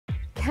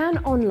Can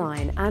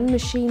online and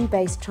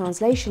machine-based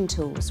translation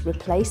tools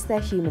replace their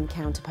human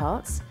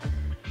counterparts?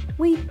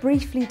 We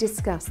briefly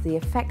discuss the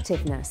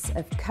effectiveness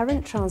of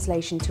current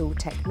translation tool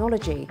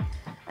technology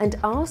and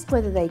ask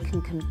whether they can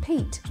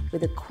compete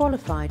with a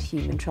qualified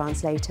human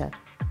translator.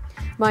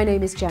 My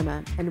name is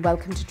Gemma and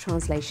welcome to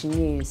Translation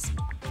News.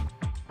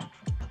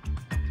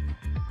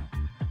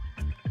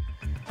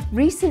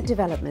 Recent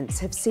developments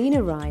have seen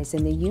a rise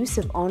in the use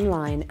of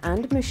online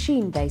and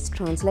machine-based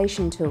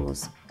translation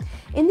tools.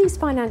 In these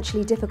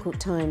financially difficult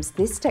times,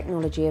 this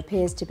technology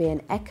appears to be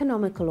an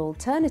economical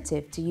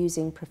alternative to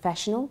using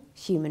professional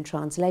human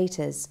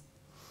translators.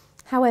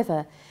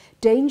 However,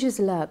 dangers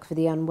lurk for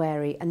the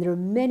unwary, and there are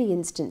many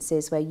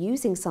instances where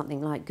using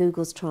something like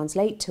Google's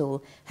Translate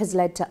tool has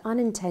led to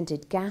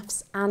unintended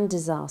gaffes and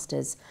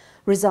disasters,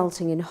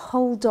 resulting in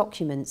whole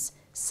documents,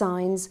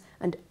 signs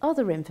and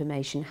other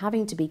information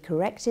having to be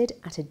corrected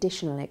at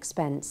additional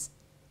expense.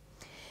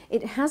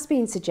 It has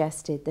been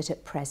suggested that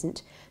at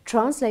present,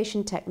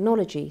 translation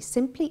technology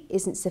simply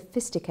isn't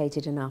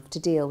sophisticated enough to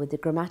deal with the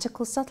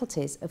grammatical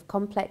subtleties of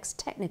complex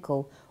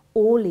technical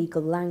or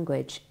legal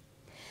language.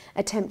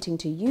 Attempting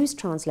to use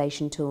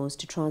translation tools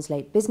to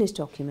translate business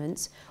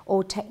documents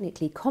or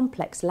technically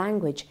complex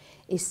language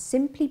is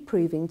simply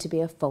proving to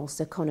be a false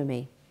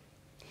economy.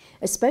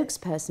 A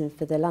spokesperson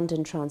for the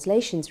London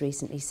Translations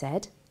recently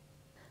said,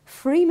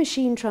 "Free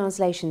machine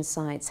translation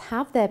sites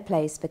have their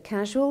place for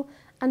casual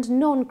and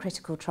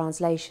non-critical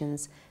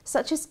translations,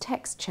 such as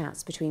text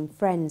chats between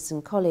friends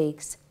and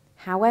colleagues.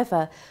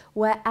 However,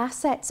 where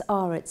assets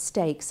are at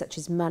stake, such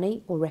as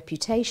money or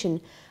reputation,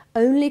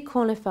 only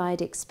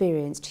qualified,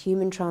 experienced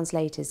human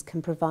translators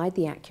can provide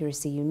the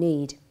accuracy you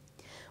need.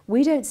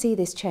 We don't see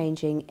this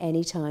changing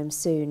anytime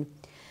soon.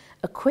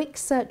 A quick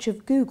search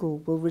of Google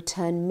will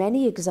return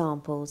many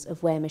examples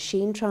of where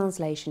machine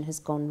translation has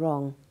gone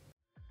wrong."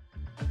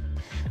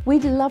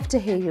 We'd love to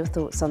hear your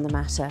thoughts on the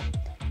matter.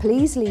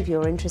 Please leave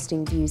your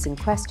interesting views and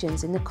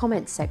questions in the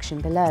comments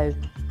section below.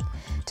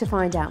 To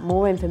find out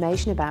more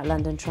information about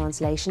London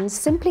Translations,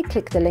 simply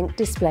click the link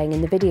displaying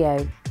in the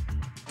video.